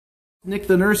Nick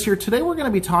the nurse here. Today we're going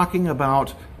to be talking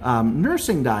about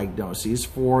nursing diagnoses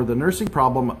for the nursing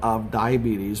problem of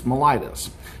diabetes mellitus.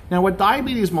 Now with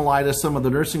diabetes mellitus, some of the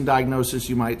nursing diagnoses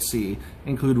you might see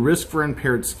include risk for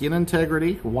impaired skin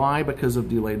integrity. Why? Because of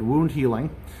delayed wound healing,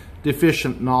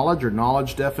 deficient knowledge or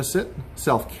knowledge deficit,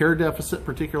 self-care deficit,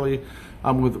 particularly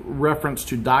with reference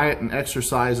to diet and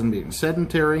exercise and being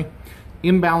sedentary,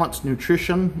 imbalanced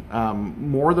nutrition,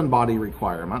 more than body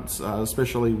requirements,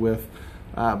 especially with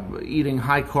eating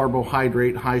high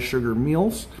carbohydrate, high sugar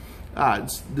meals,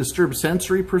 disturbed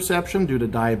sensory perception due to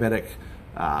diabetic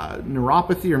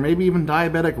neuropathy or maybe even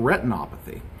diabetic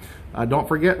retinopathy. Don't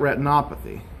forget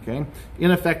retinopathy, okay?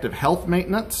 Ineffective health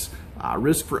maintenance,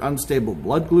 risk for unstable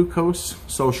blood glucose,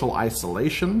 social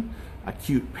isolation,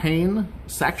 acute pain,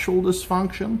 sexual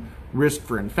dysfunction, risk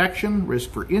for infection,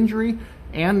 risk for injury,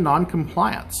 and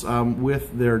non-compliance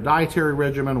with their dietary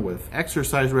regimen, with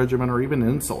exercise regimen, or even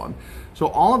insulin. So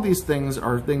all of these things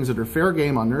are things that are fair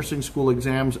game on nursing school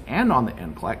exams and on the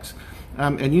NCLEX,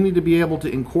 and you need to be able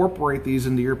to incorporate these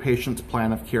into your patient's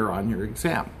plan of care on your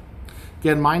exam.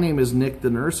 Again, my name is Nick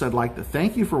the Nurse. I'd like to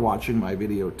thank you for watching my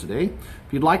video today.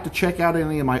 If you'd like to check out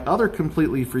any of my other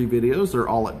completely free videos, they're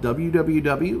all at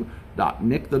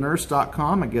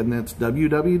www.nickthenurse.com. Again, that's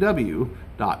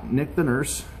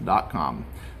www.nickthenurse.com.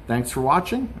 Thanks for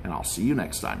watching, and I'll see you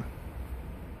next time.